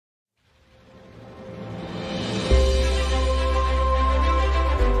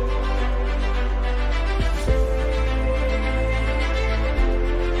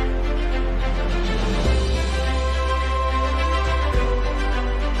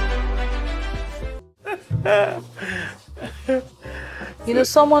You know,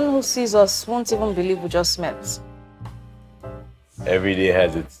 someone who sees us won't even believe we just met. Every day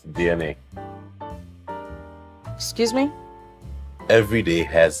has its DNA. Excuse me? Every day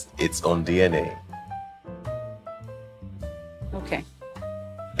has its own DNA. Okay.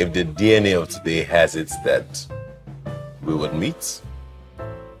 If the DNA of today has it that we would meet,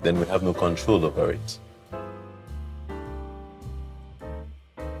 then we have no control over it.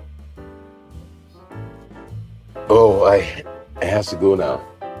 Oh, I have to go now.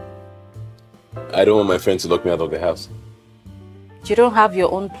 I don't want my friend to lock me out of the house. You don't have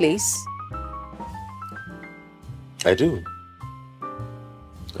your own place? I do.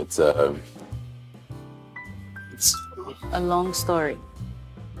 It's a long story.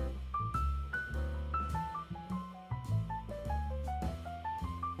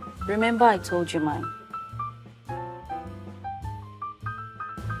 Remember I told you mine.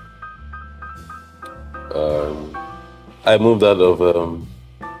 I moved out of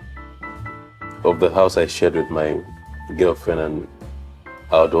the house I shared with my girlfriend and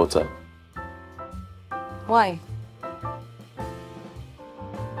our daughter. Why?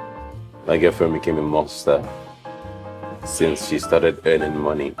 My girlfriend became a monster since she started earning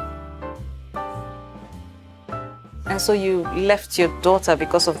money. And so you left your daughter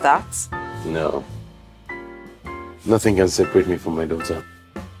because of that? No. Nothing can separate me from my daughter.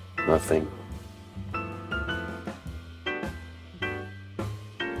 Nothing.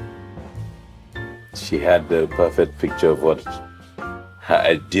 She had the perfect picture of what her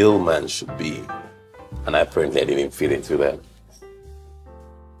ideal man should be. And apparently I didn't even fit into that.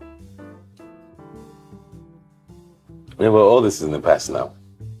 Yeah, well, all this is in the past now.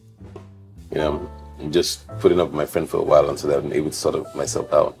 You know, I'm just putting up with my friend for a while until I'm able to sort of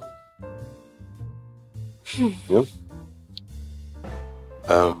myself out. You know?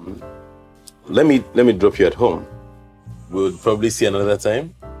 Let me drop you at home. We'll probably see another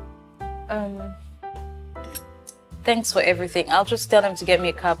time. Thanks for everything. I'll just tell him to get me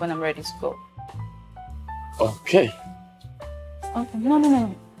a cab when I'm ready to go. Okay. Oh,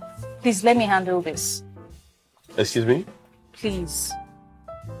 no. Please, let me handle this. Excuse me? Please.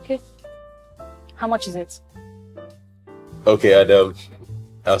 Okay. How much is it? Okay, Adam.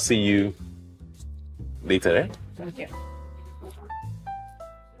 I'll see you later, eh? Thank you.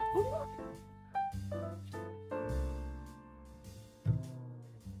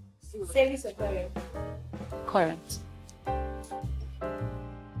 Service or current? Current.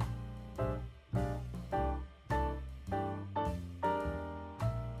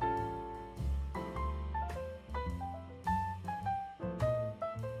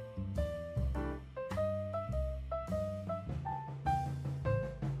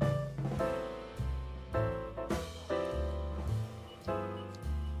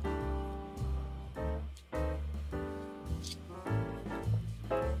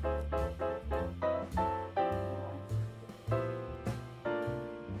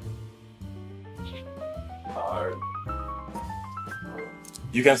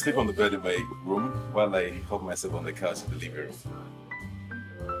 You can sleep on the bed in my room while I help myself on the couch in the living room.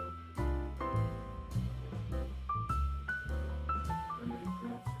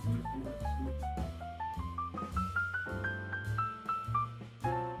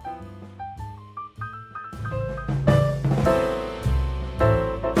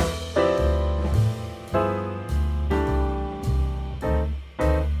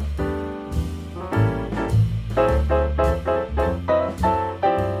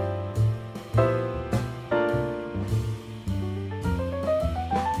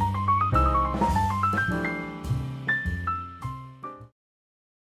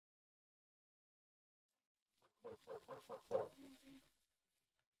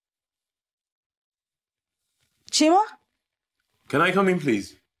 Chima? Can I come in,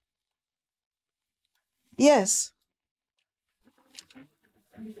 please? Yes.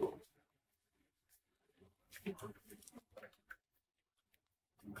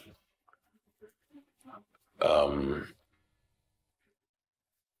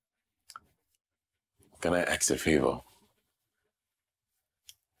 Can I ask a favor?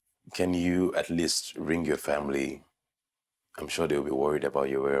 Can you at least ring your family? I'm sure they'll be worried about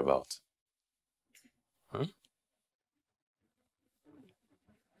your whereabouts. Huh?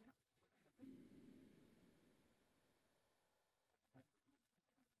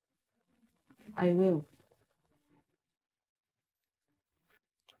 I will.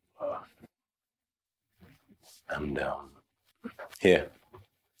 I'm down. Here,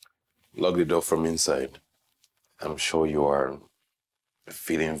 lock the door from inside. I'm sure you are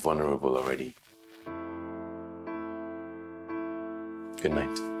feeling vulnerable already. Good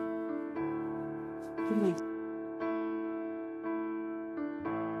night. Please.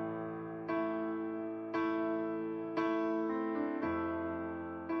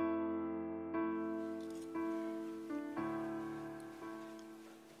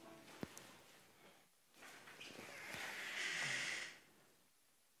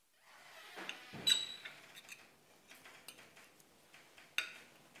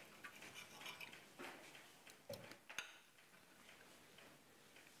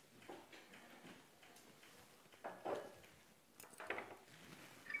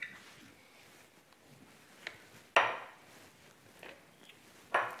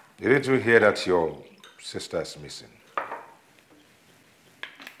 Didn't you hear that your sister is missing?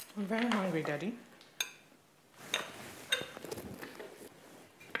 I'm very hungry, Daddy.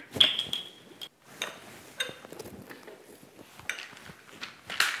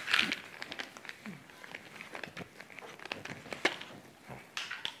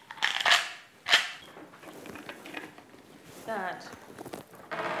 Dad,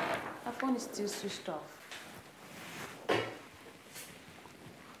 my phone is still switched off.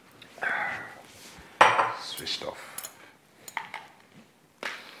 Switched off.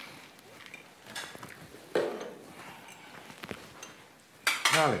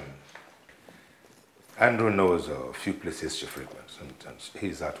 Darling, Andrew knows a few places she frequents, and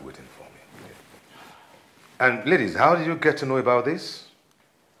he's out waiting for me. And ladies, how did you get to know about this?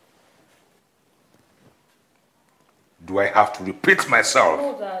 Do I have to repeat myself?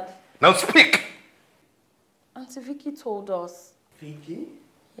 No, Dad. Now speak! Auntie Vicky told us. Vicky?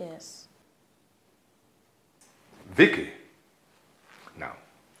 Yes. Vicky. Now,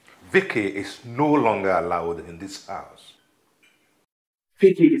 Vicky is no longer allowed in this house.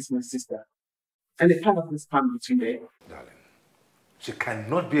 Vicky is my sister. And a part of this family today. Darling, she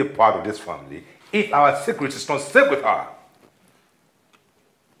cannot be a part of this family if our secret is not safe with her.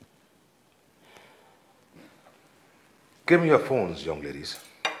 Give me your phones, young ladies.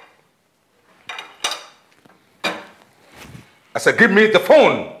 I said, give me the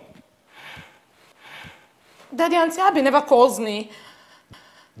phone. Daddy, Auntie Abby never calls me.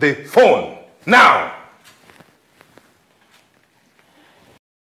 The phone, now.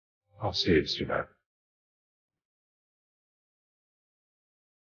 I'll see you, sweetheart.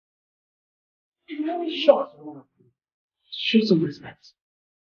 Sure. Show some respect.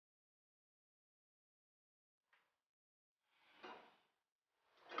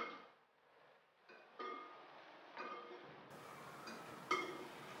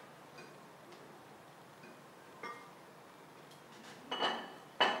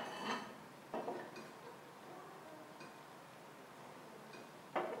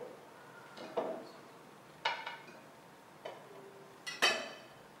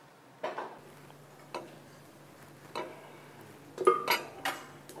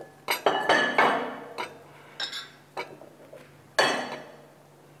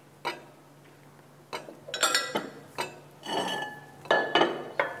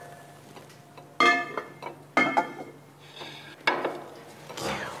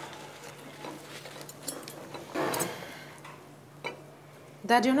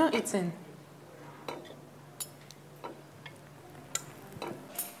 Dad, you're not eating.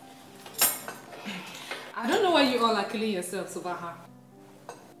 I don't know why you all are killing yourselves over her.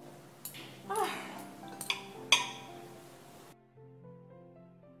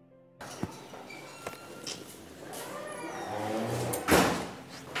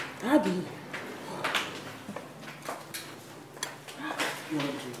 Abby.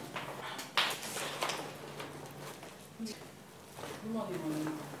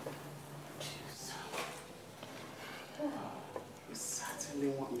 You certainly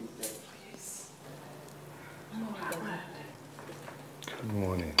want me there, please. Good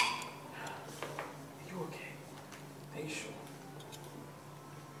morning. Are you okay? Are you sure?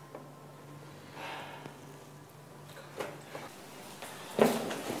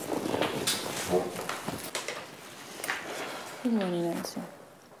 Good morning, Auntie.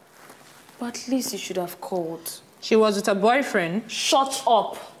 But at least you should have called. She was with her boyfriend. Shut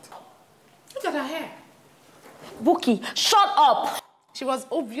up! Look at her hair. Buki, shut up! She was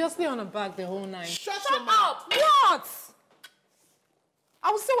obviously on her back the whole night. Shut up! What?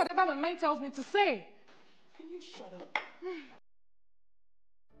 I will say whatever my mind tells me to say. Can you shut up?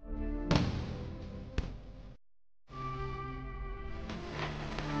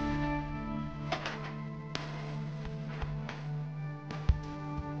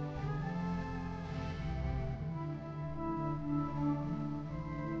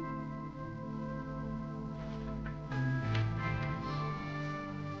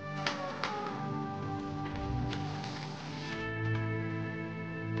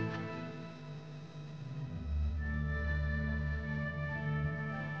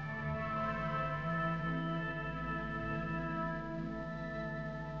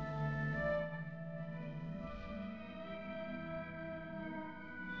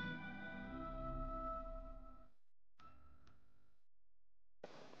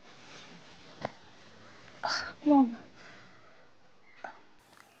 Mom,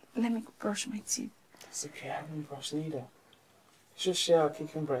 let me brush my teeth. It's okay, I haven't brushed neither. Just share our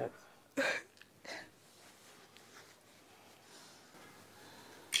kicking breath. I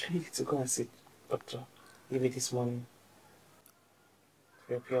need to go and see Doctor Maybe this morning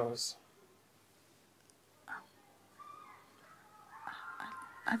for your pills.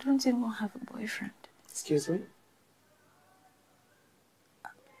 I don't even have a boyfriend. Excuse me?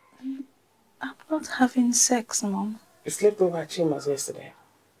 I'm not having sex, Mom. You slept over at Chima's yesterday.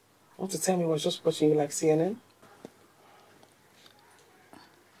 Want to tell me I was just watching you like CNN?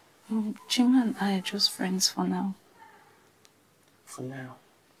 Chima and I are just friends for now. For now,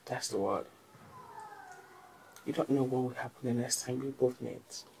 that's the word. You don't know what will happen the next time you both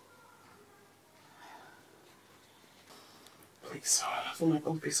meet. Please, for my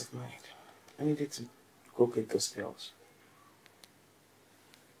own peace of mind, I need you to go get those pills.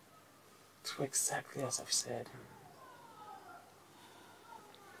 Do exactly as I've said.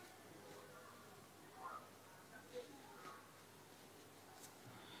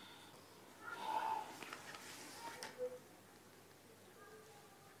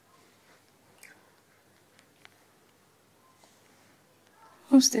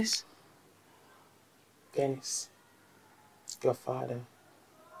 Who's this? Dennis, your father.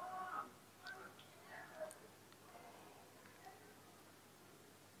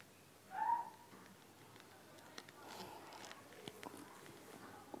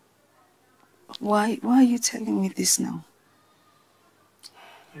 Why are you telling me this now?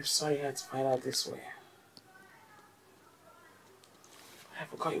 I'm sorry I had to find out this way. I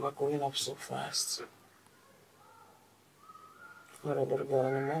forgot you were growing up so fast. Not a little girl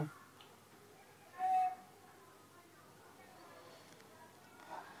anymore.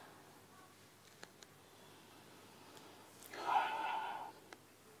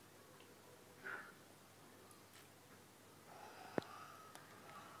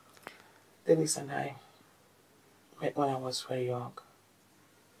 Dennis and I met when I was very young.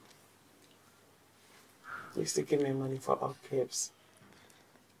 He used to give me money for upkeeps.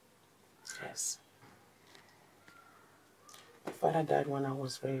 Yes. My father died when I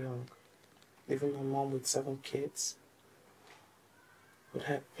was very young, leaving my mom with 7 kids. Would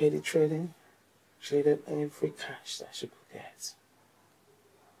have paid the trading, traded every cash that she could get.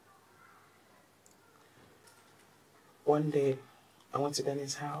 One day, I went to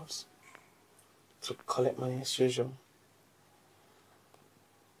Dennis' house to collect money as usual.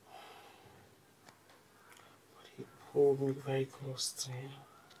 But he pulled me very close to him,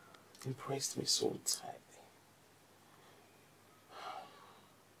 embraced me so tightly.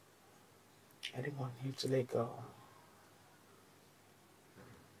 I didn't want him to let go.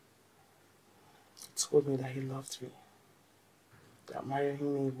 He told me that he loved me, that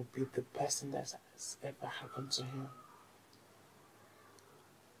marrying me would be the best thing that has ever happened to him.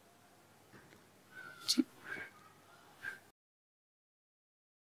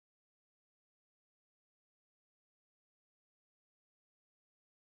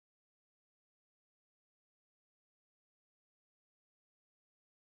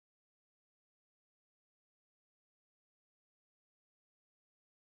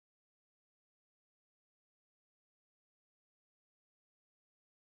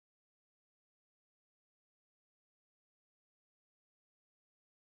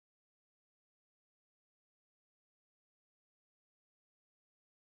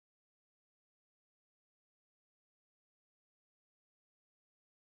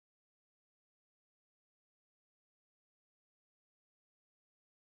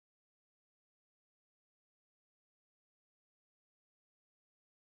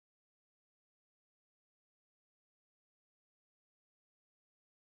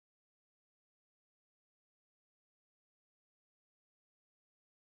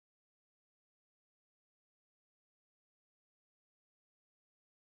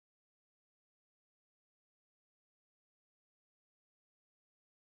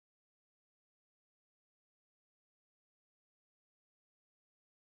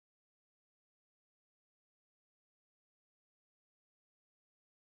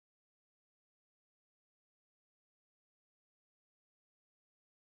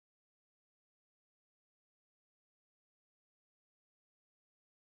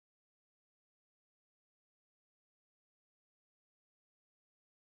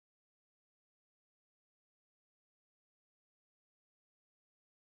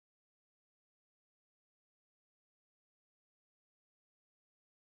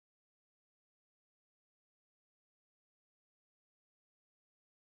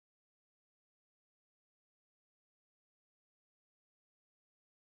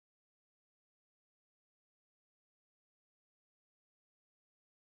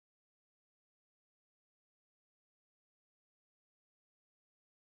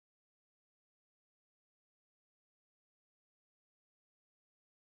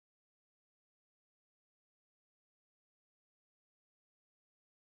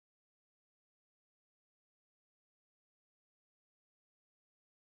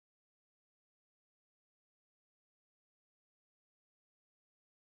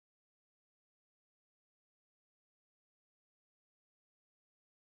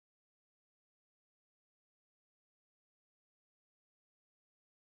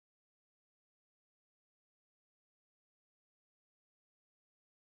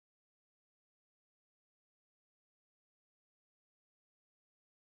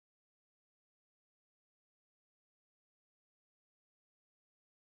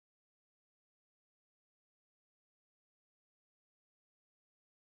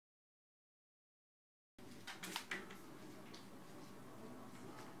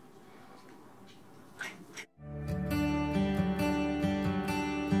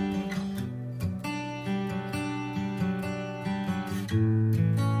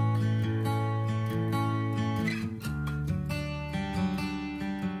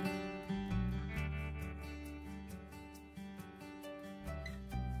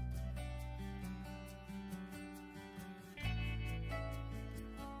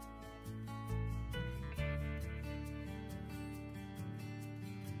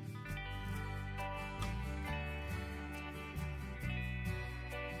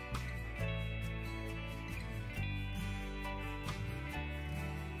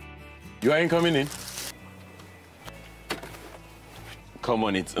 You ain't coming in? Come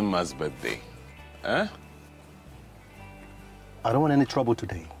on, it's Umma's birthday. Huh? I don't want any trouble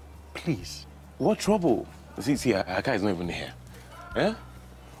today. Please. What trouble? See, Aka is not even here. Eh?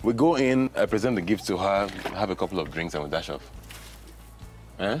 We go in, I present the gifts to her, have a couple of drinks, and we dash off.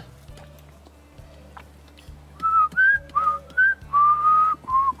 Eh?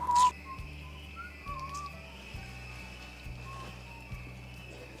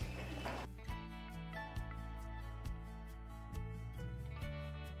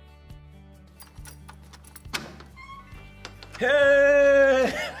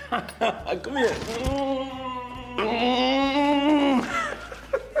 Hey! Come here.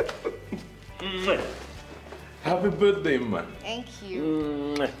 Happy birthday, man. Thank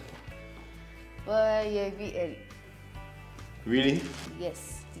you. But you're a bit early. Really?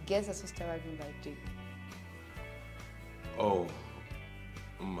 Yes, the guests are supposed to arrive in by 3. Oh,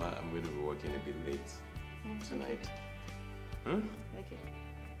 I'm going to be working a bit late tonight. Huh? Okay.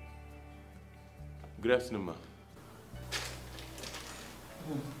 Good afternoon, ma.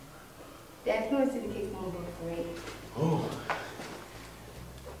 Dad, can we see the cake on board for me? Oh.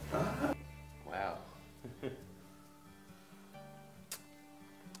 Wow.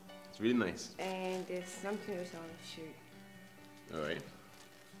 It's really nice. And there's something else I want to show you. All right.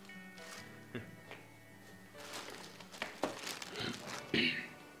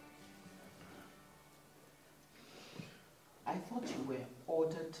 I thought you were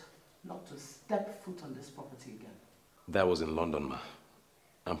ordered not to step foot on this property again. That was in London, ma.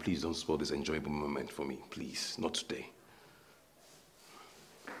 And please don't spoil this enjoyable moment for me. Please, not today.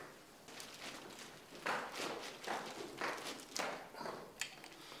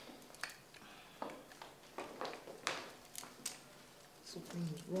 Something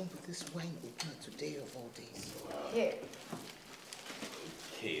is wrong with this wine opener today of all days. Here.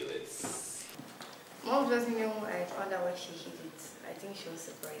 Okay, let's... Mom doesn't know I found out why she hid it. I think she was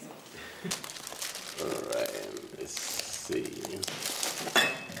surprised. All right, let's see.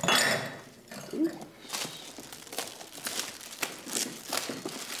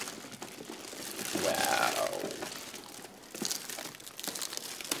 Wow.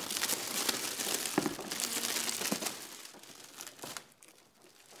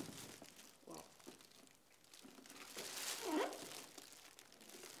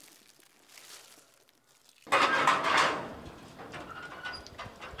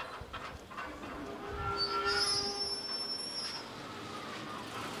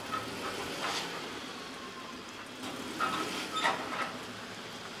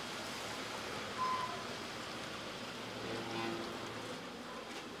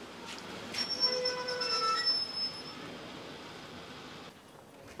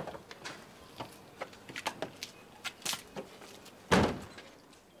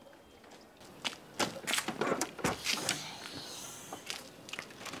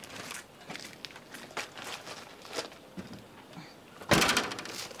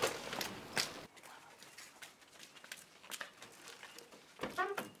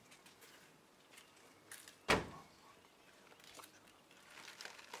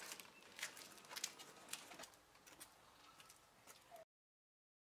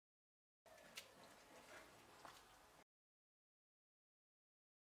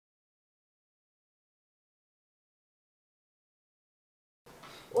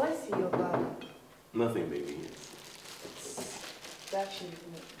 What's in your bag? Nothing, baby. It's actually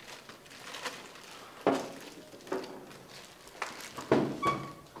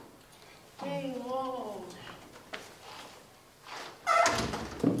Hey, Mom.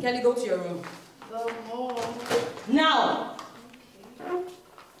 Kelly, go to your room. But Mom. Now!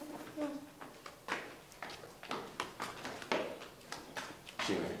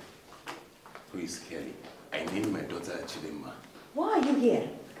 Chime, who is Kelly? I named my daughter Chidema. Why are you here?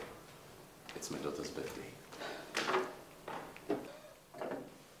 It's my daughter's birthday.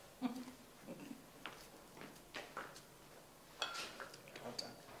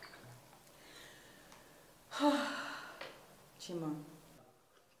 Chima.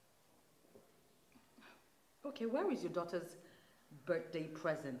 Okay, where is your daughter's birthday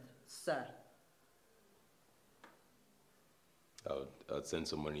present, sir? I'll send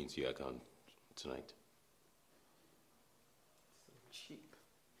some money into your account tonight. So cheap.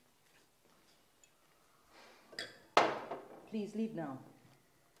 Please leave now.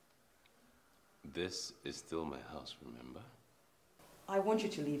 This is still my house, remember? I want you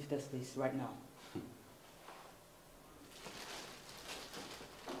to leave this place right now.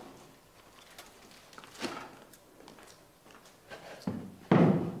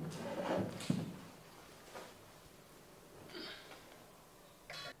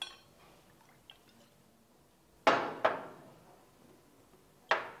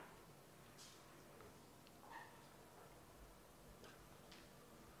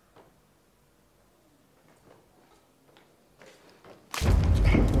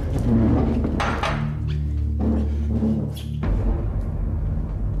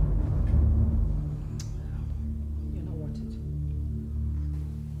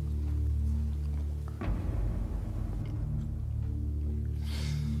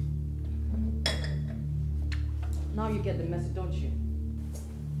 Now you get the message, don't you?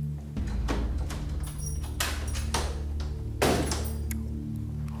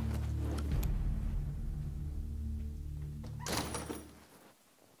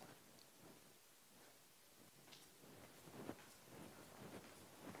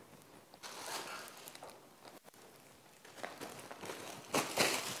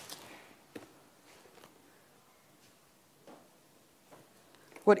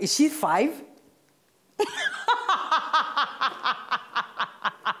 What, is she 5?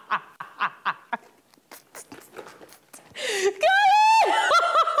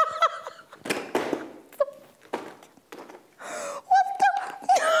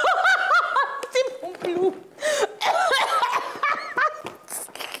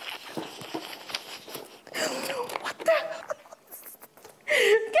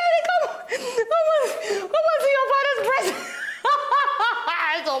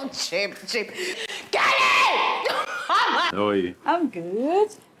 Cheap. Kelly! How are you? I'm good.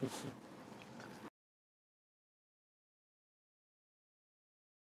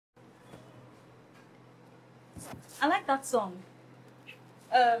 I like that song.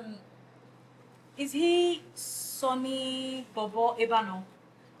 Is he Sonny Bobo Ebano?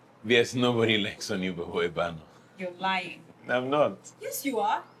 There's nobody like Sonny Bobo Ebano. You're lying. I'm not. Yes, you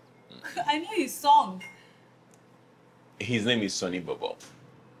are. I know his song. His name is Sonny Bobo.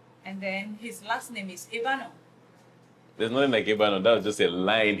 And then his last name is Ebano. There's nothing like Ebano. That was just a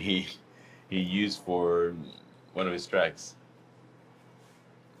line he used for one of his tracks.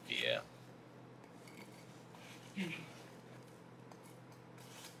 Yeah.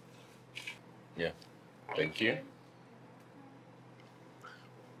 Yeah. Thank you.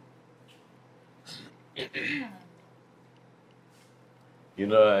 You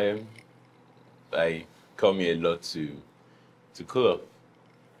know, I come here a lot to cool off.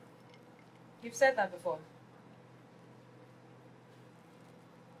 You've said that before.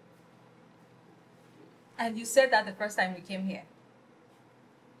 And you said that the first time we came here.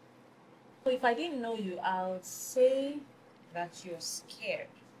 So if I didn't know you, I'll say that you're scared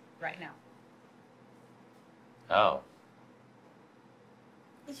right now. How?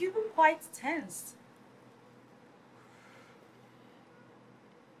 You were quite tense.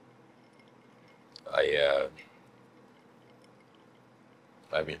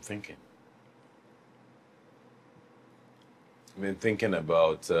 I've been thinking. I've been thinking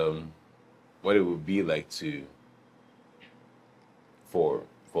about what it would be like for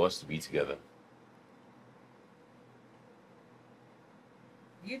us to be together.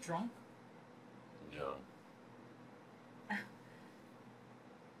 You drunk? No.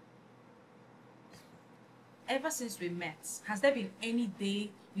 Ever since we met, has there been any day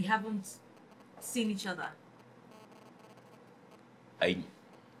we haven't seen each other?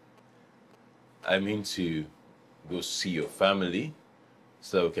 I mean to go see your family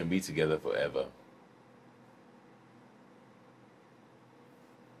so we can be together forever.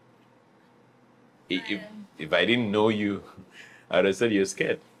 If I didn't know you, I'd have said you're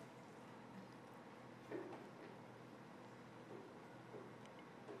scared.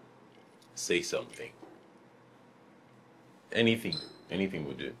 Say something. Anything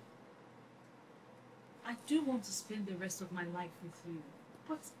will do. I do want to spend the rest of my life with you,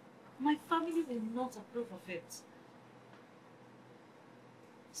 but my family will not approve of it.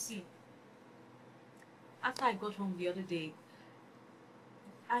 See, after I got home the other day,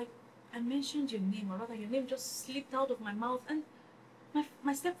 I mentioned your name, or rather your name just slipped out of my mouth, and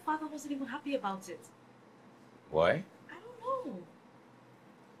my stepfather wasn't even happy about it. Why? I don't No.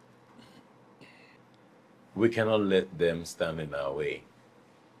 We cannot let them stand in our way.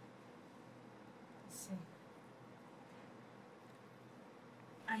 See,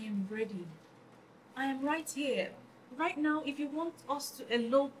 I am ready. I am right here. Right now, if you want us to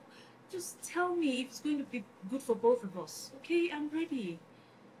elope, just tell me if it's going to be good for both of us. Okay, I'm ready.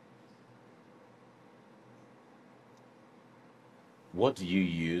 What do you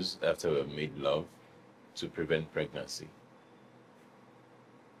use after we made love to prevent pregnancy?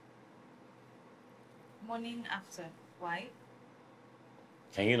 Morning after. Why?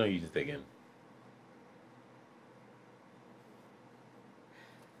 Can you not use it again?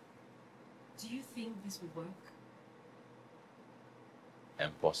 Do you think this will work?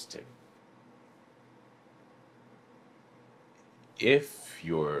 I'm positive. If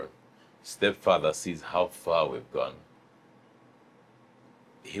your stepfather sees how far we've gone,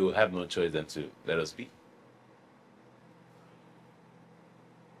 he will have no choice than to let us be.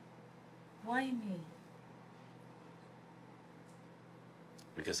 Why me?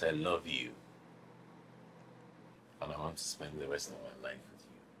 Because I love you. And I want to spend the rest of my life with you.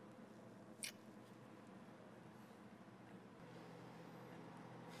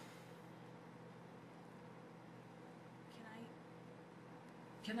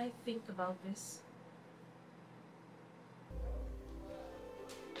 Can I think about this?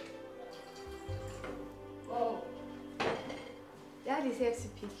 Oh. Dad is here to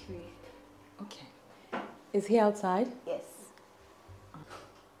pick me. Okay. Is he outside? Yes.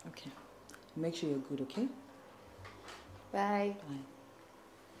 Okay. Make sure you're good, okay? Bye. Bye.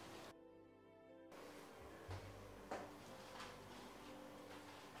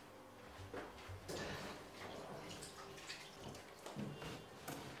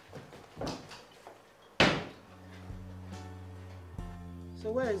 So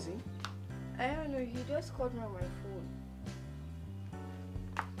where is he? I don't know, he just called me on my phone.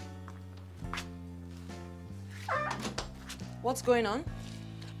 What's going on?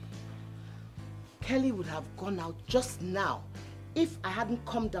 Kelly would have gone out just now if I hadn't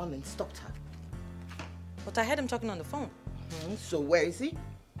come down and stopped her. But I heard him talking on the phone. So where is he?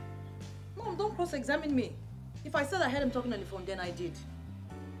 Mom, don't cross-examine me. If I said I heard him talking on the phone, then I did.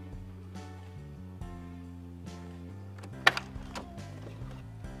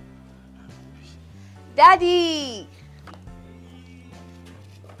 Daddy!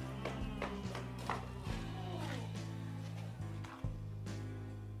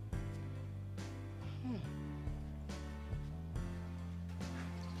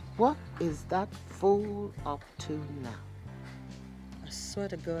 What is that fool up to now? I swear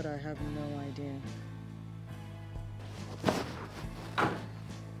to God, I have no idea.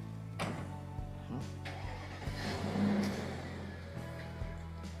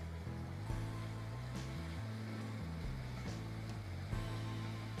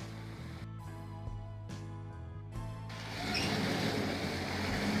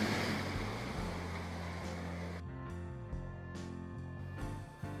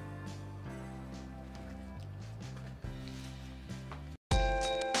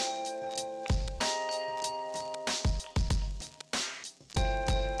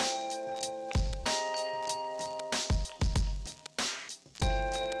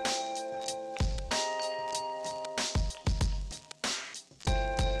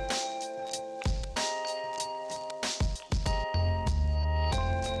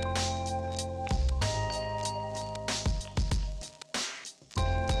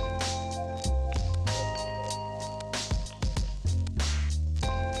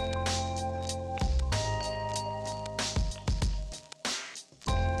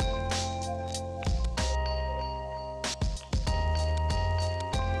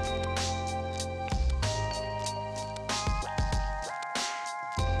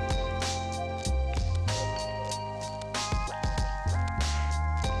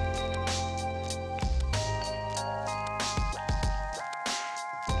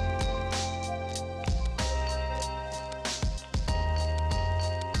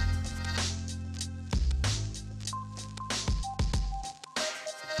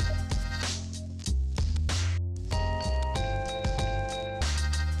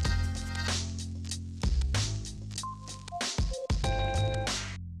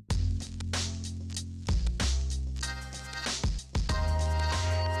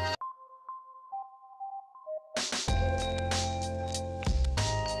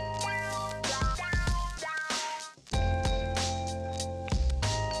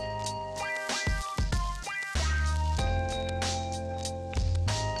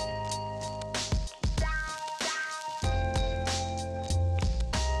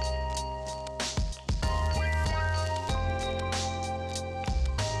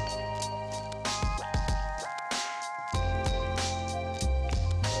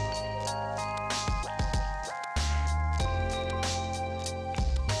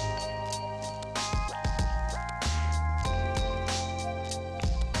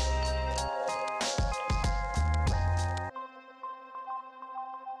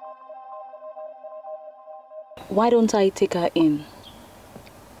 Why don't I take her in?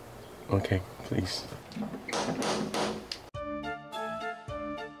 Okay, please.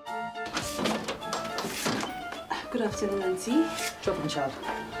 Good afternoon, Auntie. Drop my child.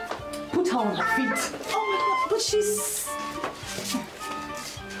 Put her on her feet. Oh my God, but she's...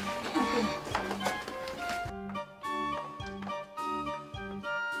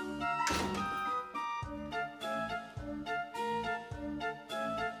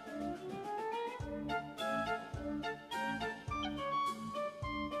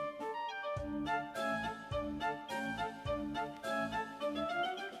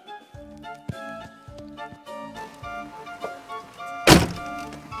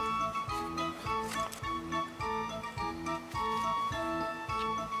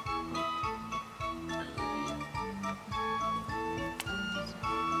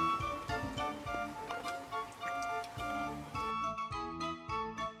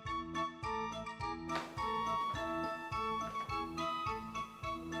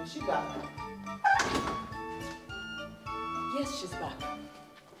 Is she back? Yes, she's back.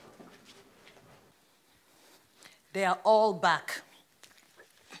 They are all back.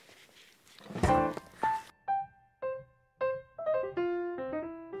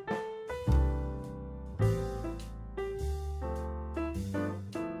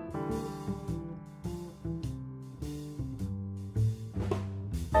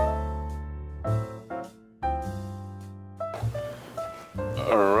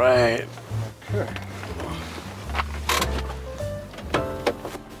 All right.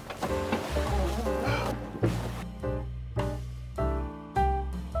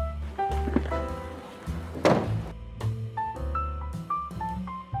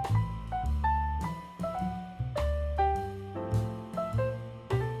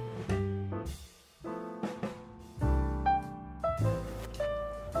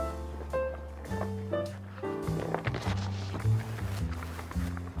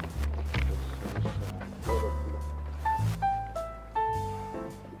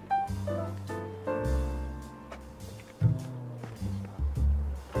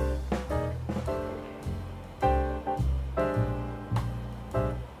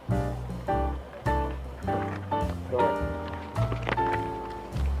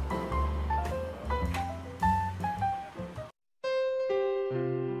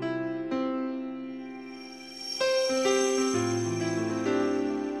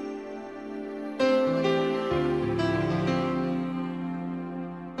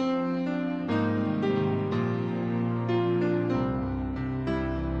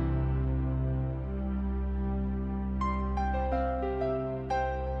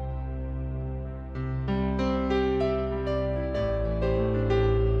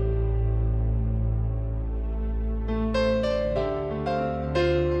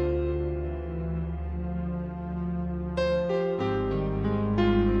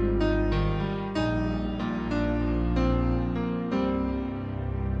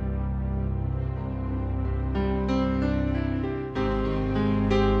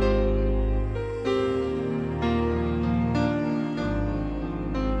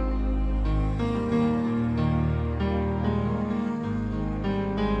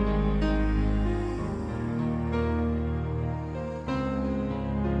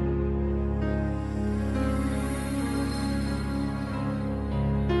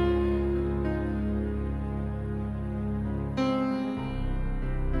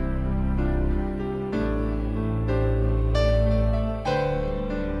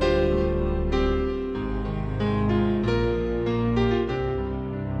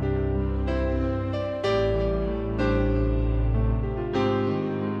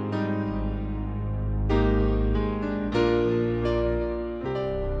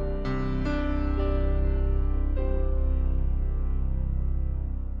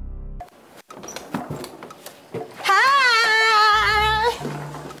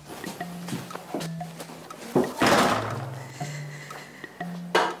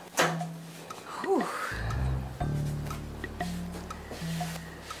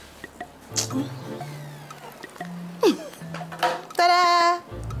 Ta-da!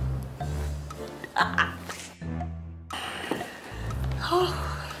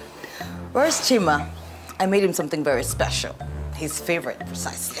 Where's Chima? I made him something very special. His favorite,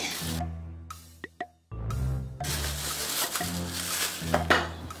 precisely.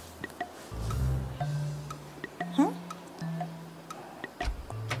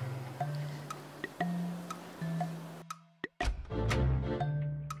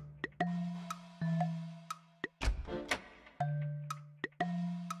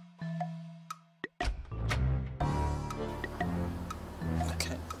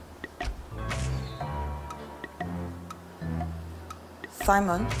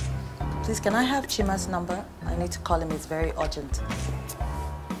 Simon, please can I have Chima's number? I need to call him, it's very urgent.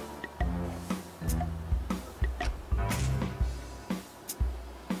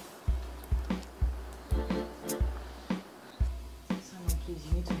 Simon, please,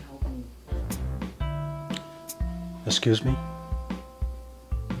 you need to help me. Excuse me?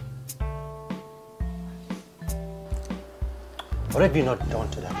 What have you not done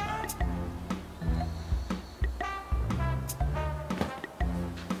to that man?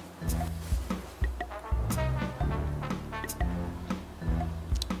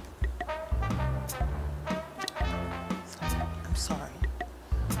 I'm sorry.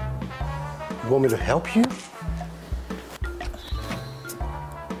 You want me to help you?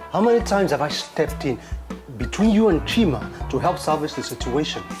 How many times have I stepped in between you and Chima to help salvage the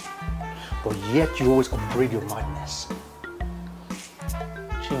situation? But yet you always upgrade your madness.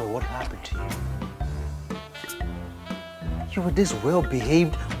 Chima, what happened to you? You were this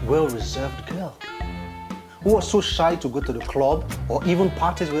well-behaved, well-reserved girl who was so shy to go to the club or even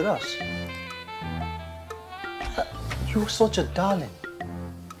parties with us. You were such a darling.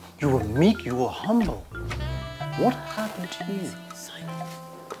 You were meek, you were humble. What happened to you? Simon.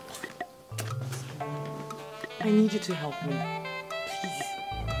 I need you to help me. Please.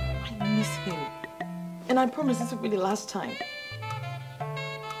 I miss him. And I promise this will be the last time.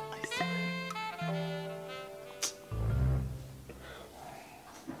 I swear.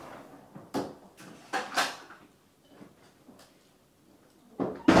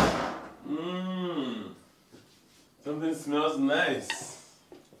 Something smells nice.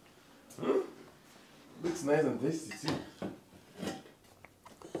 Looks nice and tasty too.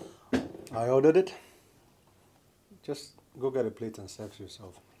 I ordered it. Just go get a plate and serve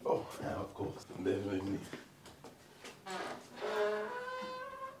yourself. Oh, yeah, of course. Definitely.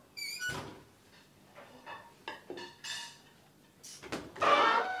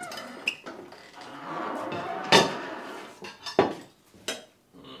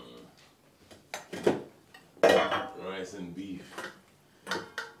 Rice and beef.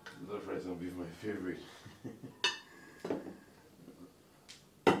 Love rice and beef, my favorite.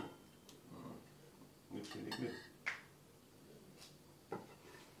 Looks really good.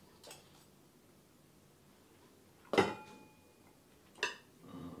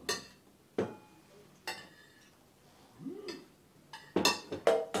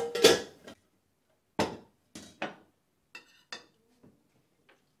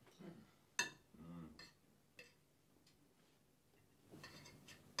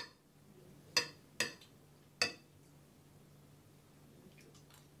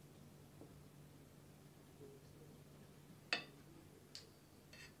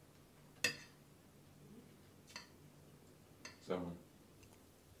 Someone.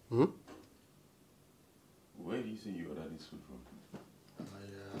 Where do you say you ordered this food from?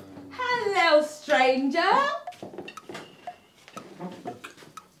 Hello, stranger.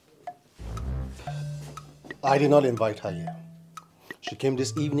 I did not invite her here. She came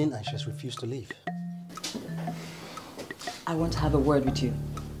this evening and she has refused to leave. I want to have a word with you.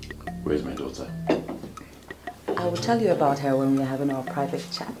 Where's my daughter? I will tell you about her when we are having our private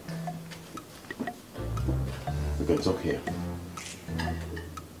chat. We can talk here.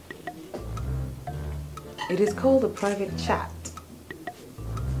 It is called a private chat.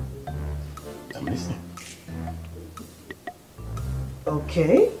 I'm listening.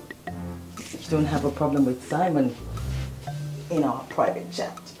 Okay. You don't have a problem with Simon in our private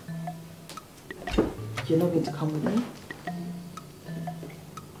chat. You're not going to come with me?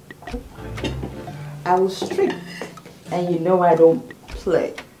 I will strip, and you know I don't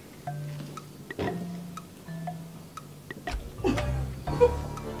play.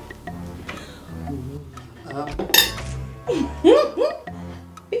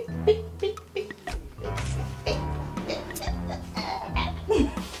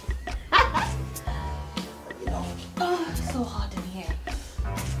 So hot in here.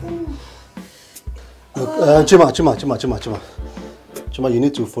 Look, Chima, you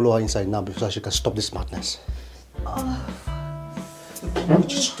need to follow her inside now before she can stop this madness.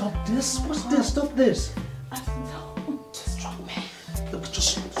 Would you stop this? What's this? Stop this. Just drop me. Look, just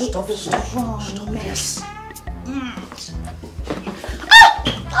stop this. Stop this.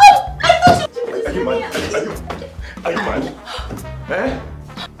 Are you mad? Are you mad? Eh?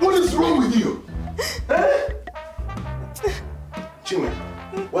 What is wrong with you? Eh? Chinwe,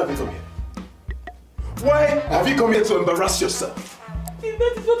 why have you come here? Why have you come here to embarrass yourself?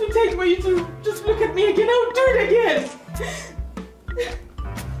 That is what it takes for you to just look at me again. I'll do it again.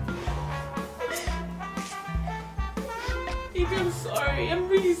 Baby, I'm sorry. I'm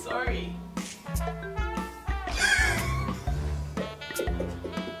really sorry.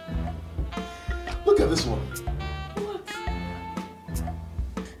 this one. What?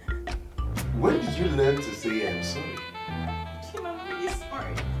 When did you learn to say I'm sorry? Kim, I'm really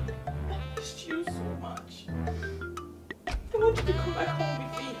sorry. I missed you so much. I want you to come back home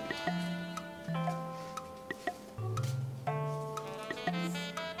with me.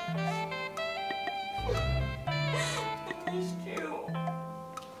 I missed you.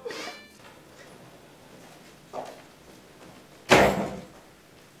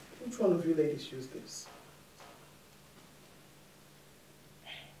 Which one of you ladies used this?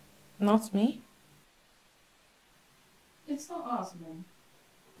 Not me. It's not us, Mom.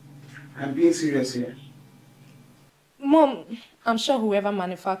 I'm being serious here. Mom, I'm sure whoever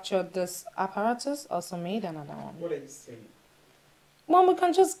manufactured this apparatus also made another one. What are you saying? Mom, we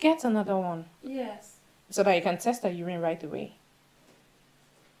can just get another one. Yes. So that you can test the urine right away.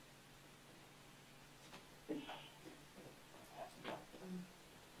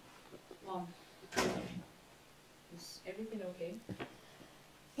 Mom, is everything okay?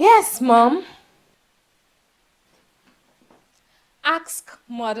 Yes, Mom. Ask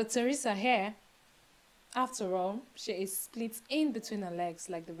Mother Teresa here. After all, she is split in between her legs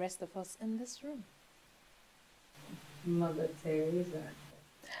like the rest of us in this room. Mother Teresa.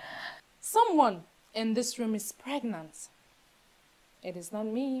 Someone in this room is pregnant. It is not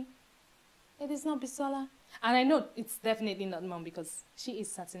me. It is not Bisola. And I know it's definitely not Mom because she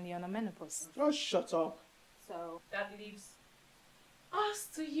is certainly on a menopause. Oh, shut up. So that leaves us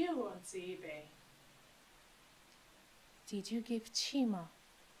to you, Auntie Ibe. Did you give Chima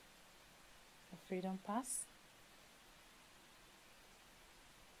a freedom pass?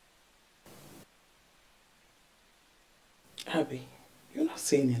 Abby, you're not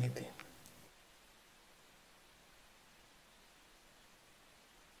saying anything.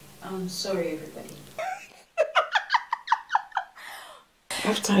 I'm sorry, everybody.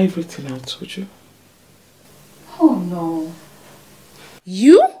 After everything I told you. Oh no.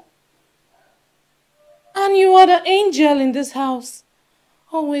 You? And you are the angel in this house.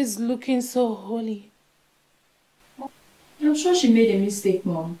 Always looking so holy. I'm sure she made a mistake,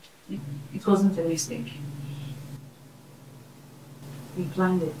 Mom. It wasn't a mistake. We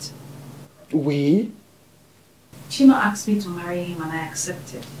planned it. We? Chima asked me to marry him and I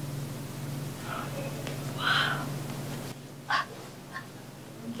accepted. Wow.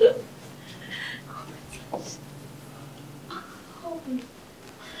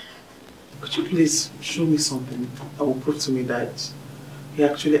 Could you please show me something that will prove to me that he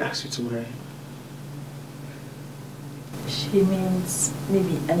actually asked you to marry him? She means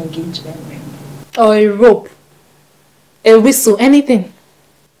maybe an engagement ring. Or a rope. A whistle, anything.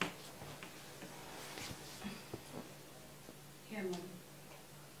 Here, Mom.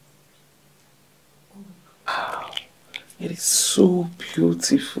 Wow. It is so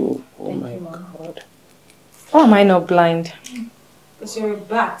beautiful. Oh my God. Or am I not blind? Because you're a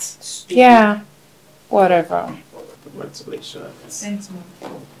bat. Stupid. Yeah. Whatever. Congratulations. Thanks, Mom.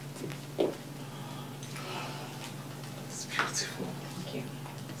 It's beautiful. Thank you.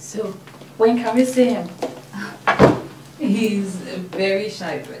 So, when can we see him? He's a very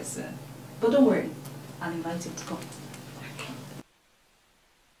shy person. But don't worry, I'll invite him to come.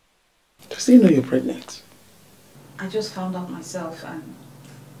 Does he know you're pregnant? I just found out myself and...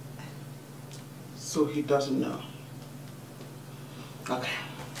 So he doesn't know. Okay.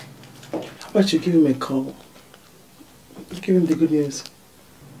 How about you give him a call? Give him the good news.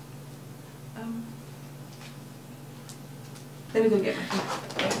 Let me go get my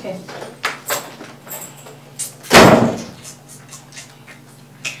phone. Okay.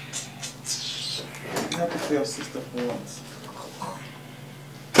 Happy for your sister for once.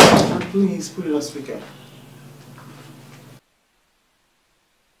 And please put it on speaker.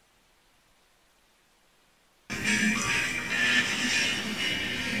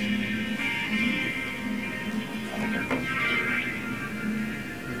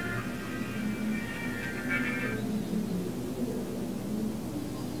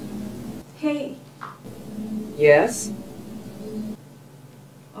 Hey. Yes?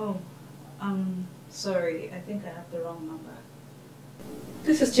 Oh, sorry. I think I have the wrong number.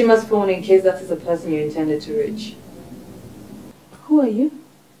 This is Chima's phone in case that is the person you intended to reach. Who are you?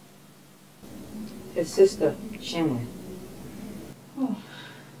 His sister, Chinwe. Oh.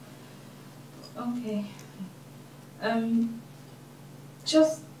 Okay.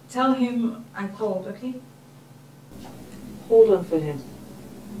 Just tell him I called, okay? Hold on for him.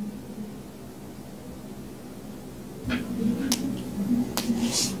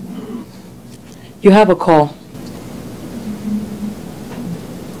 You have a call.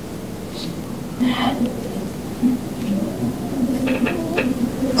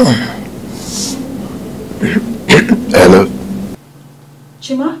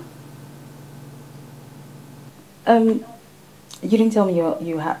 You didn't tell me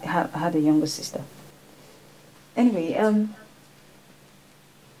you had a younger sister. Anyway, I'm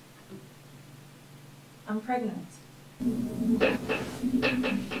pregnant.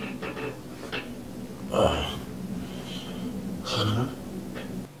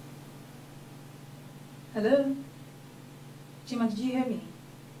 Hello? Chima, did you hear me?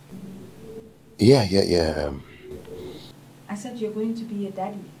 Yeah. I said you're going to be a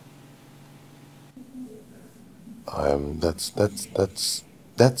daddy.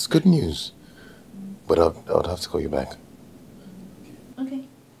 That's good news. But I'll have to call you back. Okay.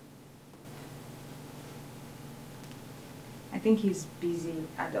 I think he's busy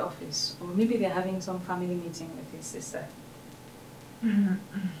at the office. Or maybe they're having some family meeting with his sister.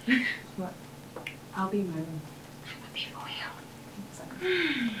 What? I'll be in my room. I'll be for you.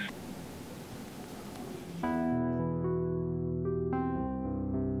 Exactly.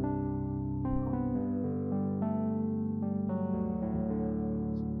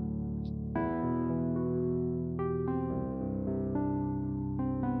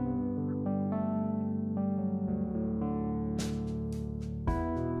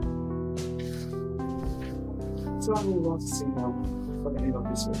 Tell me what to say now for the end of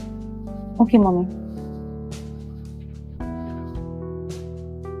this week. Okay, mommy.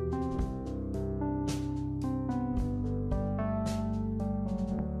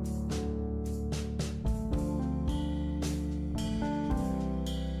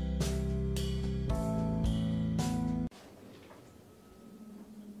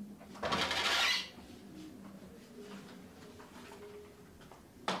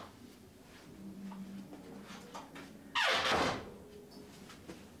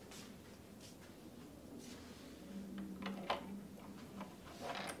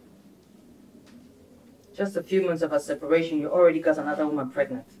 Just a few months of our separation, you already got another woman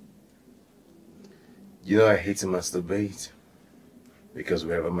pregnant. You know I hate to masturbate. Because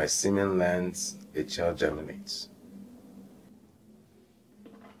wherever my semen lands, a child germinates.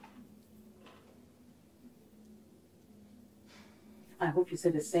 I hope you say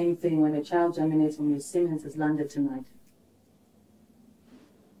the same thing when a child germinates when your semen has landed tonight.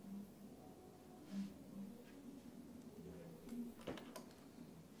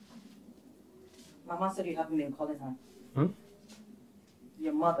 Mama said you haven't been calling her.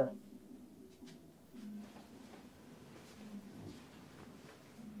 Your mother.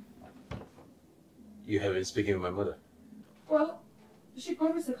 You have been speaking with my mother? Well, she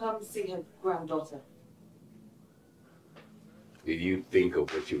promised to come see her granddaughter. Did you think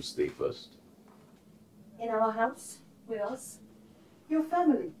of where she would stay first? In our house, with us, your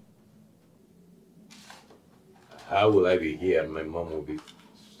family. How will I be here and my mom will be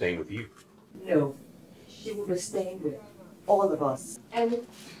staying with you? No, she will be staying with all of us. And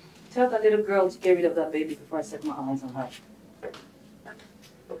tell that little girl to get rid of that baby before I set my eyes on her.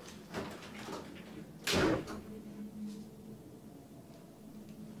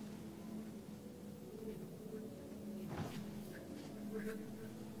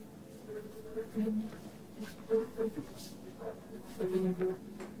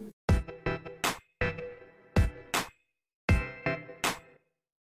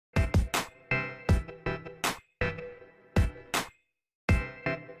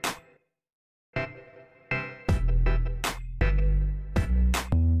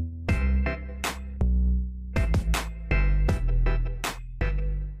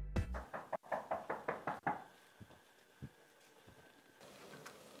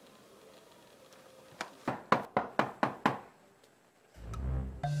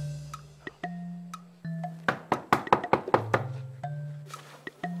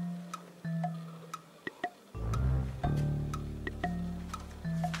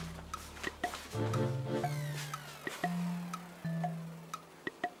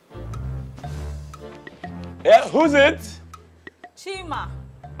 Yeah, who's it? Chima.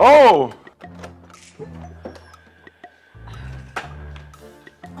 Oh!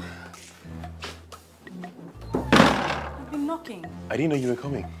 I've been knocking. I didn't know you were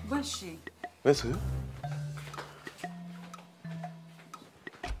coming. Where's she? Where's who?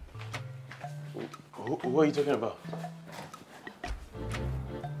 What are you talking about?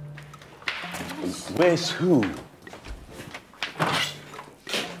 Where's who?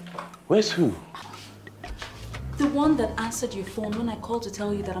 Where's who? The one that answered your phone when I called to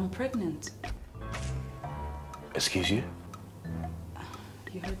tell you that I'm pregnant. Excuse you?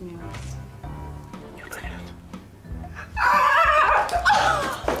 You heard me right. You're pregnant.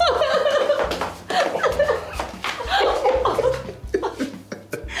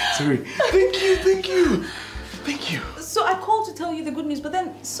 Sorry. Thank you. So I called to tell you the good news, but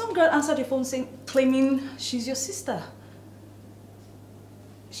then some girl answered your phone saying, claiming she's your sister.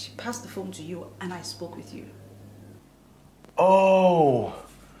 She passed the phone to you and I spoke with you. Oh!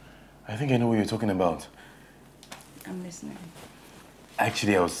 I think I know what you're talking about. I'm listening.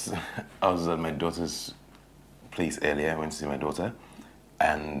 Actually, I was at my daughter's place earlier. I went to see my daughter,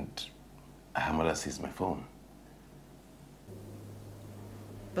 and her mother seized my phone.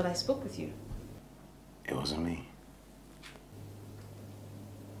 But I spoke with you. It wasn't me.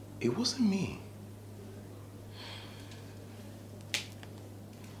 It wasn't me.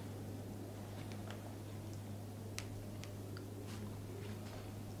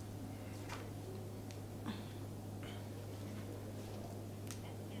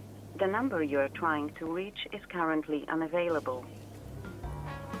 The number you are trying to reach is currently unavailable.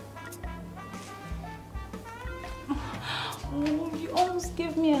 Oh, you almost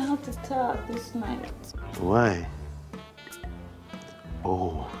gave me a heart attack this night. Why?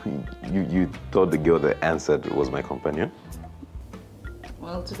 Oh, you thought the girl that answered was my companion?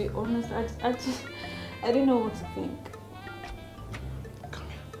 Well, to be honest, I didn't know what to think. Come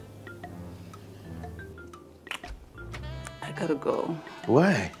here. I gotta go.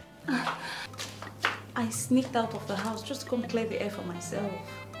 Why? I sneaked out of the house just to come clear the air for myself.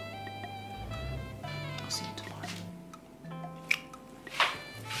 I'll see you tomorrow.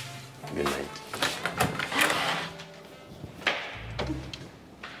 Good night.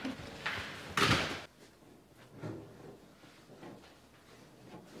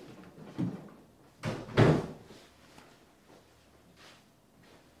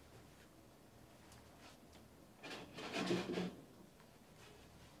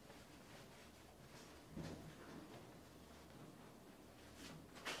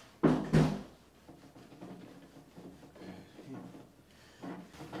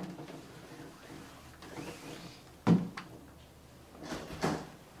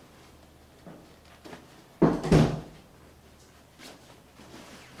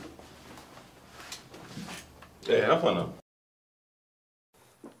 Hey, have fun now.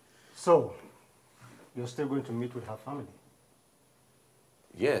 So, you're still going to meet with her family?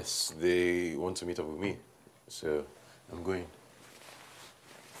 Yes, they want to meet up with me, so I'm going.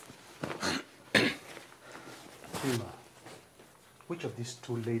 Chima, which of these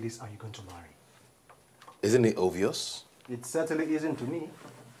two ladies are you going to marry? Isn't it obvious? It certainly isn't to me.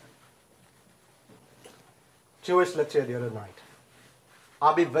 Chinwe slept here the other night.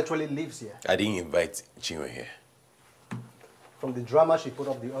 Abby virtually lives here. I didn't invite Chinwe here. From the drama she put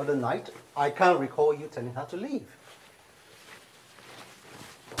up the other night, I can't recall you telling her to leave.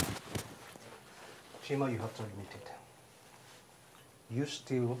 Chima, you have to admit it. You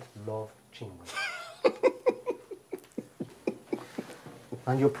still love Chinwe.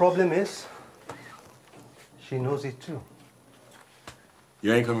 And your problem is, she knows it too.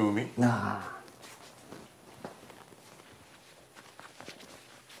 You ain't coming with me? Nah.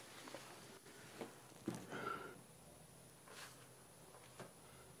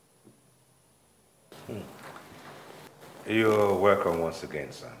 You're welcome once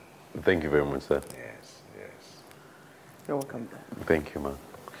again, son. Thank you very much, sir. Yes, yes. You're welcome. Thank you, man.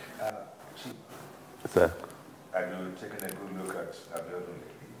 Chief, Sir? I know you've taken a good look at Abiodun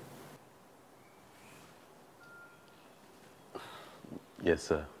lately. Yes,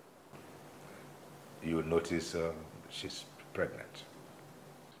 sir. You will notice she's pregnant.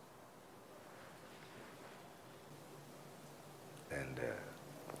 And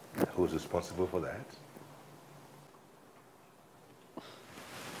who's responsible for that?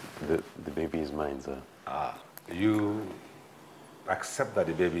 The baby is mine, sir. Ah, you accept that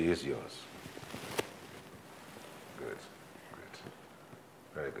the baby is yours. Good, good,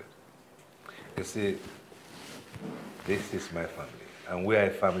 very good. You see, this is my family, and we are a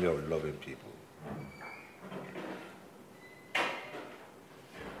family of loving people.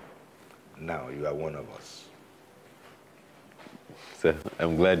 Now you are one of us. Sir,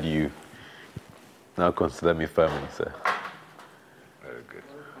 I'm glad you now consider me family, sir. Very good.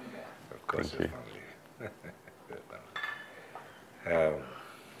 Of course, Thank your you. family.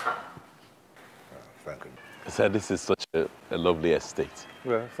 Thank you. Sir, this is such a lovely estate.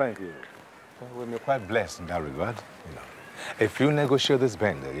 Well, thank you. Well, we're quite blessed in that regard. You know, if you negotiate this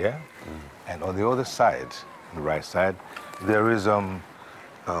bender, yeah, and on the other side, the right side, there is an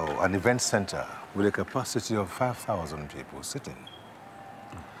event center with a capacity of 5,000 people sitting.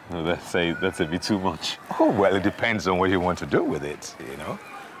 No, that's a bit too much. Oh, well, it depends on what you want to do with it, you know.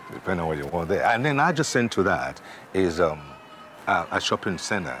 Depending on what you want there. And then adjacent to that is a shopping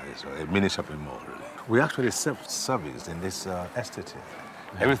center, it's a mini shopping mall, really. We actually self-service in this estate here.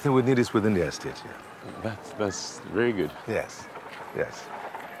 Everything we need is within the estate here. That's very good. Yes, yes.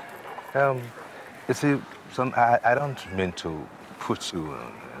 You see, son, I don't mean to put you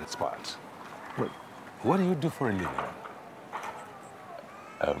on the spot. But what do you do for a living?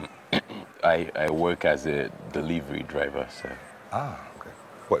 I work as a delivery driver, sir. Ah, okay.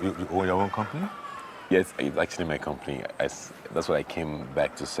 What, you own your own company? Yes, it's actually my company. That's what I came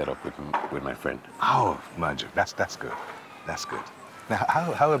back to set up with my friend. Oh, magic. That's good. That's good. Now,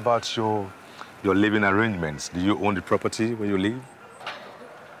 how about your living arrangements? Do you own the property where you live?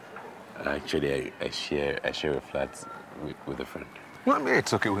 Actually, I share a flat with a friend. Well, I mean,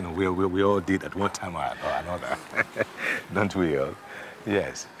 it's okay. We all did at one time or another. Don't we all?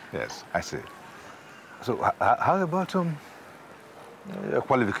 Yes, I see. So how about your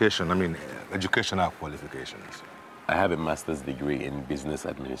qualification? I mean, educational qualifications. I have a master's degree in business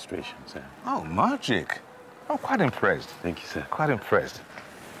administration, sir. Oh, magic. I'm quite impressed. Thank you, sir. Quite impressed.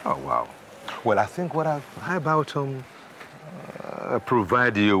 Oh, wow. Well, I think how about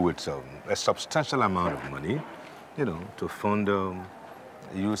provide you with a substantial amount of money, you know, to fund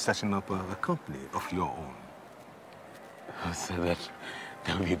you setting up a company of your own. Oh, sir,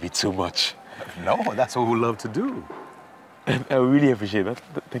 that would be a bit too much. No, that's what we love to do. I really appreciate that.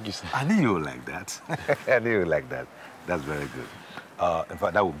 Thank you, sir. I knew you would like that. I knew you would like that. That's very good. In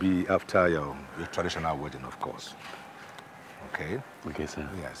fact, that would be after your traditional wedding, of course. Okay? Okay, sir.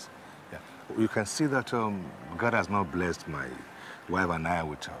 Yes. Yeah. You can see that God has now blessed my wife and I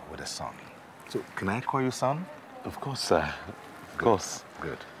with a son. So, can I call you son? Of course, sir. Of course.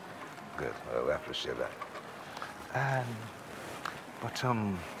 Good. Good. I appreciate that. But,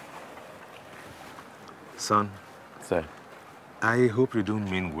 son. Sir. I hope you do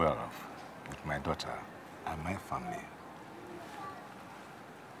mean well with my daughter and my family.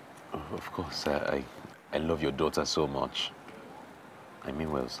 Oh, of course, sir. I love your daughter so much. I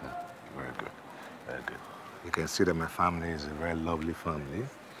mean well, sir. Very good. Very good. You can see that my family is a very lovely family.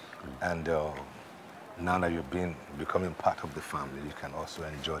 And now that you've becoming part of the family, you can also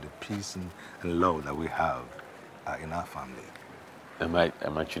enjoy the peace and love that we have in our family.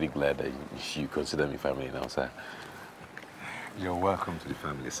 I'm actually glad that you consider me family now, sir. You're welcome to the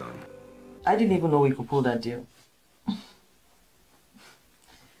family, son. I didn't even know we could pull that deal.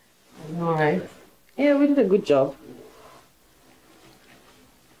 All right. Yeah, we did a good job.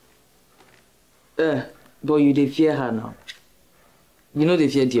 But you did fear her now. You know they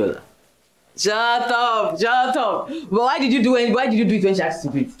fear Diola. Shut up! Shut up! But why did you do it when she asked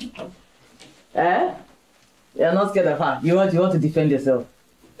you to do it? Eh? You're not scared of her. You want to defend yourself.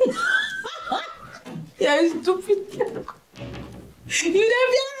 You're stupid. You didn't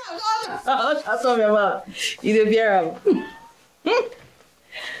fear her! Shut up your mouth. You didn't fear her.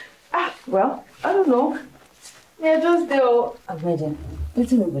 Well, I don't know. Yeah, just there. Imagine.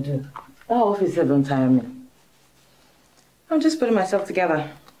 What's we would do? That office don't tire me. I'm just putting myself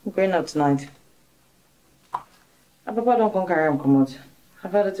together. I'm going out tonight. And Papa don't come carry him come out.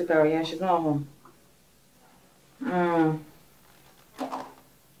 I've had to carry her. She's not home.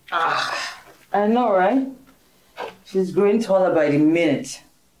 I know, right? She's growing taller by the minute.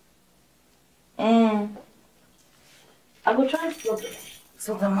 I will try to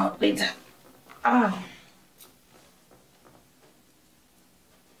sort them out later.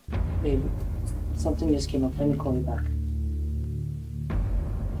 Baby, something just came up. Let me call you back.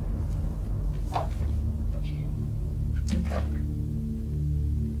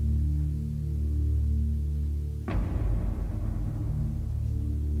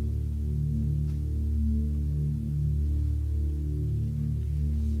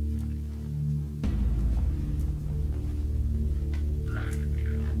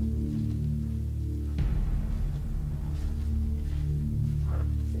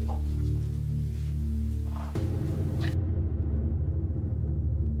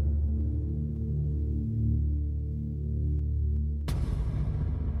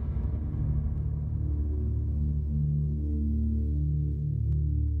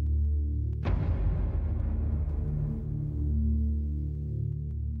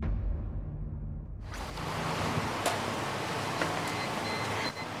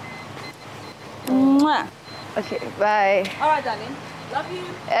 Okay, bye. All right, darling. Love you.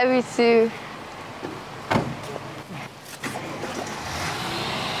 Love you too.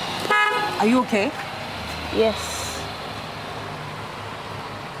 Are you okay? Yes.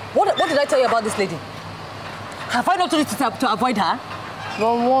 What did I tell you about this lady? Have I not told you to avoid her?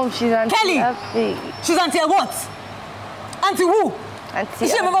 But Mom, she's Auntie Kelly! Abby. She's Auntie what? Auntie who? Auntie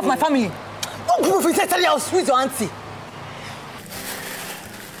Is she a member of my family? Don't move and tell you who is your auntie.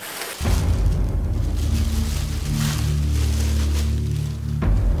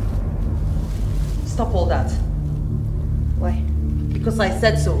 Stop all that. Why? Because I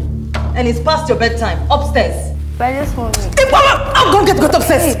said so. and it's past your bedtime. Upstairs. But I just want me. Hey, Mama! I'm gonna go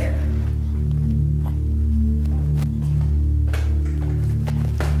upstairs! Hey.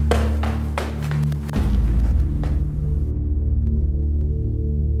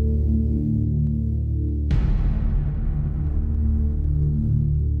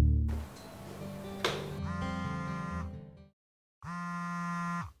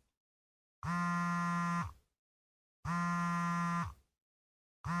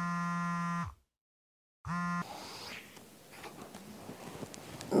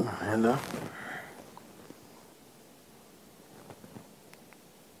 Hello?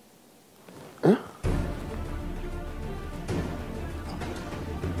 Huh?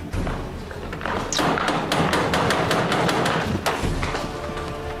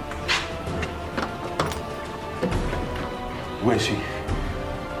 Where is she?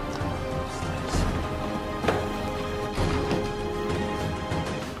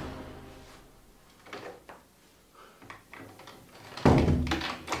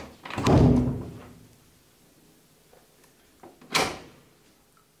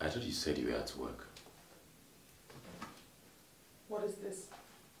 I thought you said you were at work. What is this?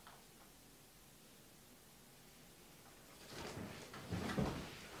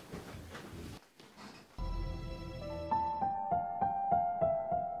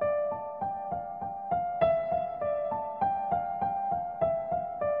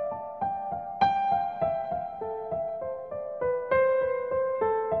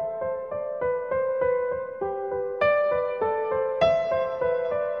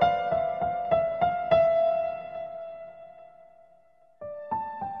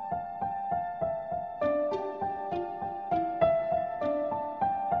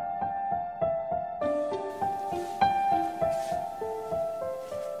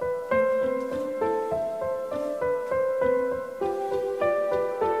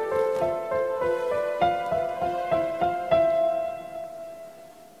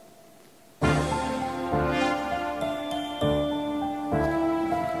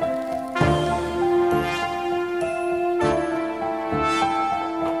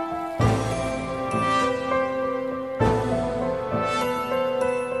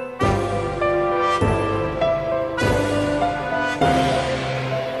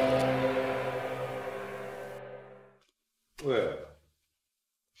 Well,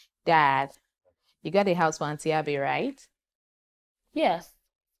 Dad, you got a house for Auntie Abby, right? Yes,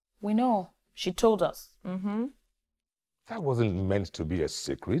 we know. She told us. Mm-hmm. that wasn't meant to be a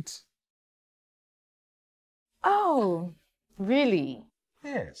secret. Oh, really?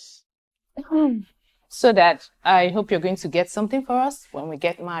 Yes. So, Dad, I hope you're going to get something for us when we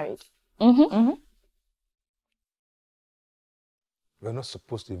get married. Mm-hmm. Mm-hmm. You're not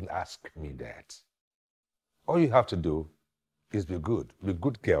supposed to even ask me that. All you have to do is be good. Be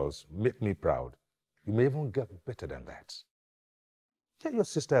good girls. Make me proud. You may even get better than that. Yeah, your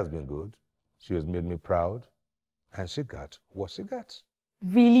sister has been good. She has made me proud. And she got what she got.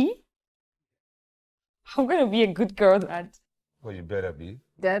 Really? I'm going to be a good girl, Dad. Well, you better be.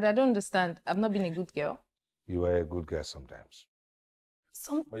 Dad, I don't understand. I've not been a good girl. You are a good girl sometimes.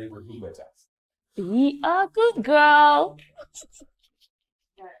 But you could do better. Be a good girl.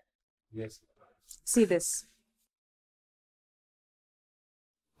 Yes. See this.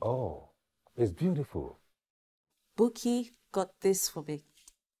 Oh, it's beautiful. Bookie got this for me.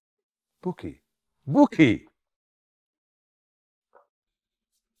 Bookie. Bookie!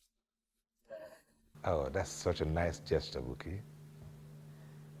 Oh, that's such a nice gesture, Bookie.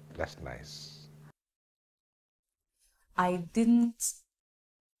 That's nice. I didn't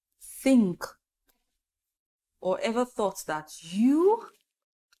think or ever thought that you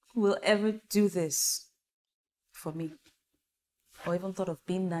will ever do this for me, or even thought of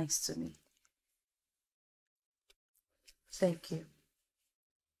being nice to me. Thank you.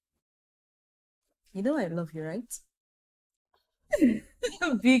 You know I love you, right?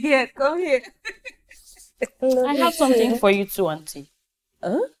 Big head, come here. I have something for you too, Auntie.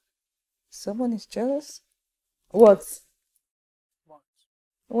 Huh? Someone is jealous? What?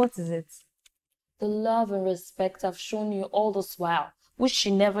 What is it? The love and respect I've shown you all this while, which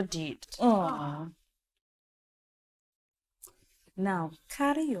she never did. Aww. Now,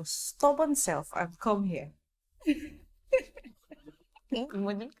 carry your stubborn self and come here.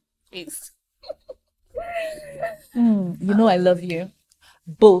 Please. You know I love you.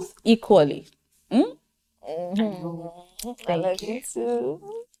 Both equally. I love you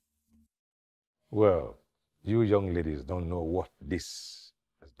too. Well, you young ladies don't know what this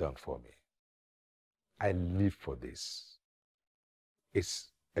has done for me. I live for this. It's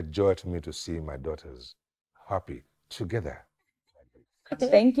a joy to me to see my daughters happy together.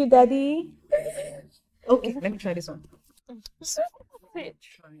 Thank you, Daddy. Okay, let me try this one.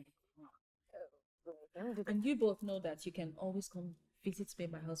 And you both know that you can always come visit me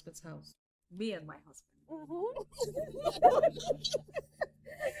at my husband's house. Me and my husband.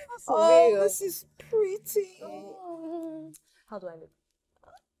 Oh, this is pretty. How do I look?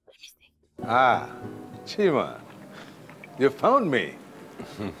 Ah, Chima, you found me.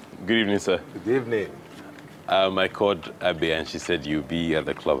 Good evening, sir. Good evening. I called Abby and she said you'll be at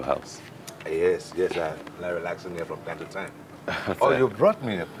the clubhouse. Yes, I'm relaxing here from time to time. Oh, you brought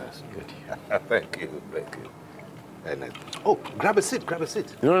me a person. Good. Thank you, thank you. And oh, grab a seat,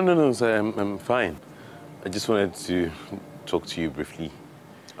 No, sir, I'm fine. I just wanted to talk to you briefly.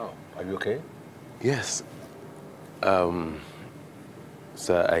 Oh, are you okay? Yes.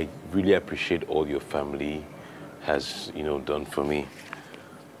 Sir, I really appreciate all your family has, done for me.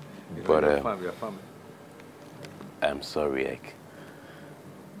 But your family. I'm sorry,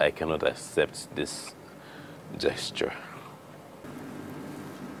 I cannot accept this gesture.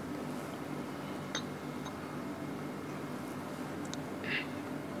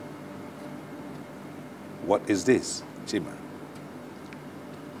 What is this, Chima?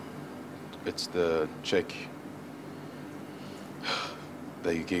 It's the check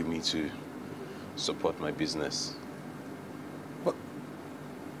that you gave me to support my business. What?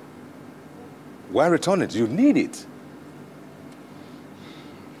 Why return it? You need it.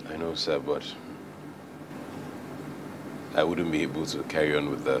 I know, sir, but I wouldn't be able to carry on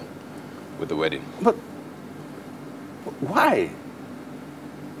with the wedding. But why?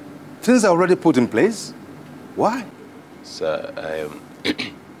 Things are already put in place. Why? Sir,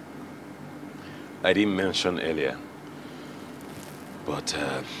 I didn't mention earlier, but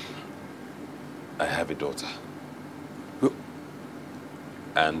I have a daughter.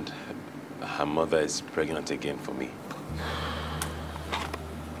 And her mother is pregnant again for me.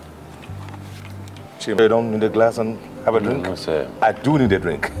 Chima, you don't need a glass and have a drink? No, sir. I do need a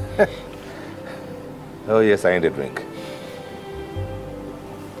drink. Oh, yes, I need a drink.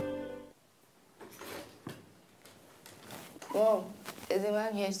 Mom, is the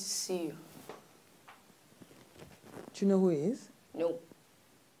man here to see you? Do you know who he is? No.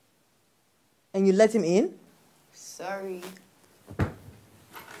 And you let him in? Sorry.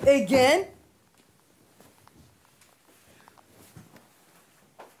 Again?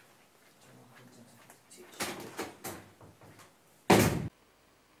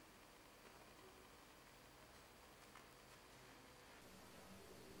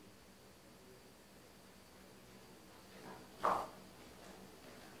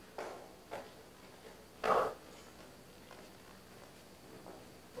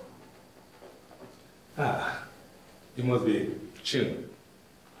 Ah, you must be chilling.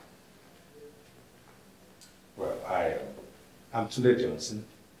 Well, I'm Tunde Johnson.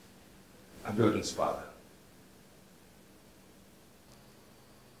 I'm Jordan's father.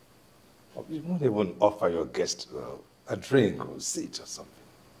 You won't even offer your guest a drink or a seat or something.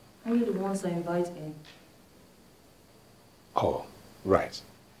 Are you the ones I invite in? Oh, right.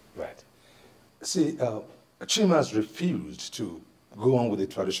 See, Chima has refused to go on with the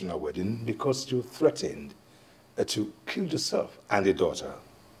traditional wedding because you threatened to kill yourself and the daughter.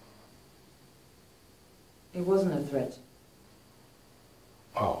 It wasn't a threat.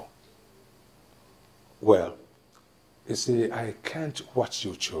 Oh. Well, you see, I can't watch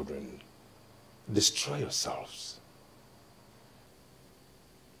you children destroy yourselves.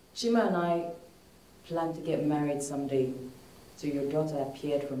 Chima and I plan to get married someday, so your daughter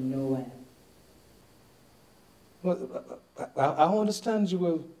appeared from nowhere. Well, I understand you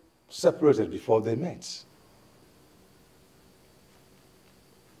were separated before they met.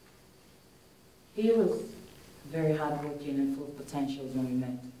 He was very hardworking and full of potential when we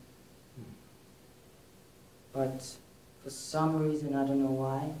met. But for some reason, I don't know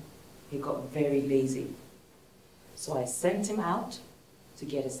why, he got very lazy. So I sent him out to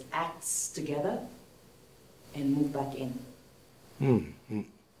get his acts together and move back in.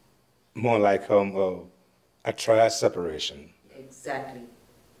 More like a trial separation. Exactly.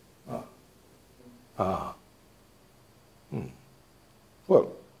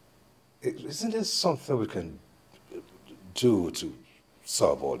 Well, isn't there something we can do to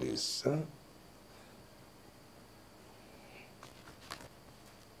solve all this? Huh?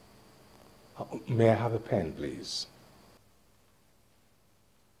 May I have a pen, please?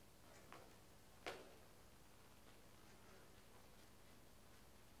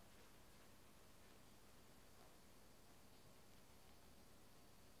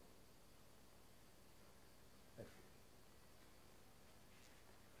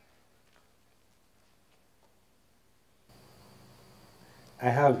 I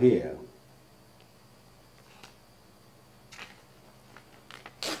have here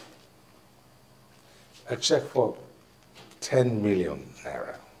a check for 10 million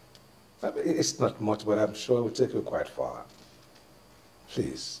naira. I mean, it's not much, but I'm sure it will take you quite far.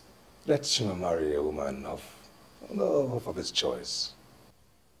 Please, let Chima marry a woman of his choice.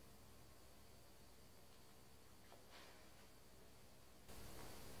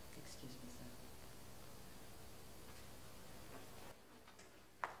 Excuse me, sir.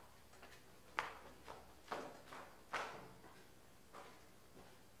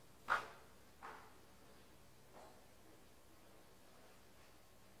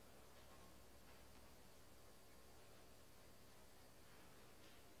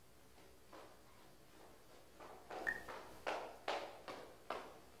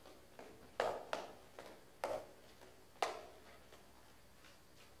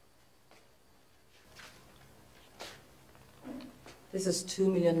 This is 2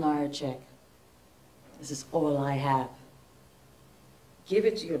 million naira check. This is all I have. Give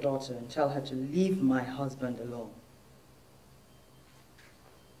it to your daughter and tell her to leave my husband alone.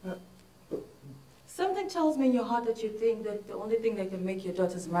 Something tells me in your heart that you think that the only thing that can make your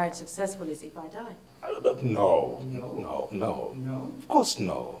daughter's marriage successful is if I die. No. Of course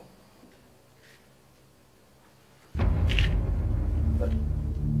no. But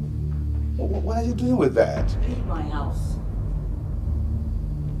what are you doing with that? Leave my house.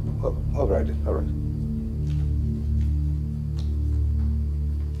 Oh, all right.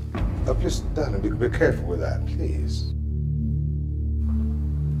 Now, please, darling, be careful with that, please.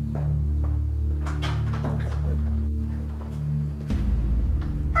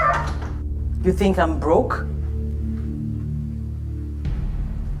 You think I'm broke?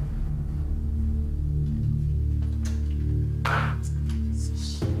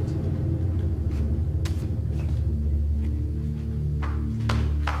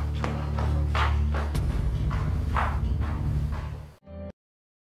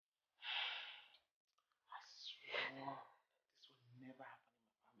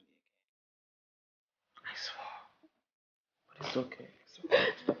 It's okay.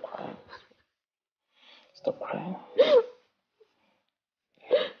 Stop crying. Stop crying.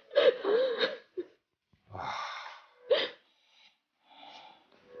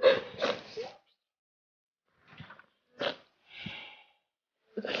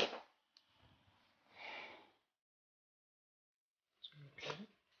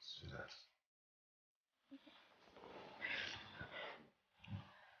 Sweetheart.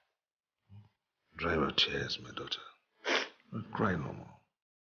 Dry your tears, my daughter. Don't cry no more.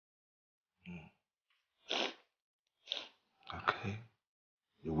 Okay?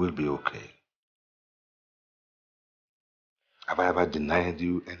 You will be okay. Have I ever denied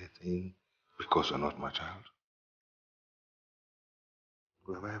you anything because you're not my child?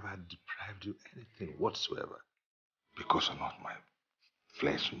 Or have I ever deprived you anything whatsoever because you're not my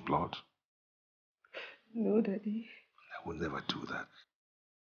flesh and blood? No, Daddy. I will never do that.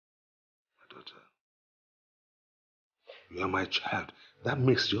 My daughter, you are my child. That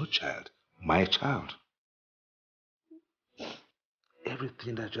makes your child my child.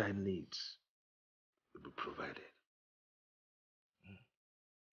 Everything that your child needs will be provided.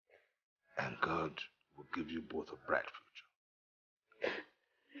 And God will give you both a bright future.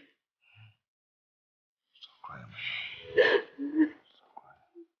 Stop crying, my love. Stop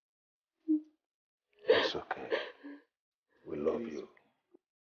crying. It's okay.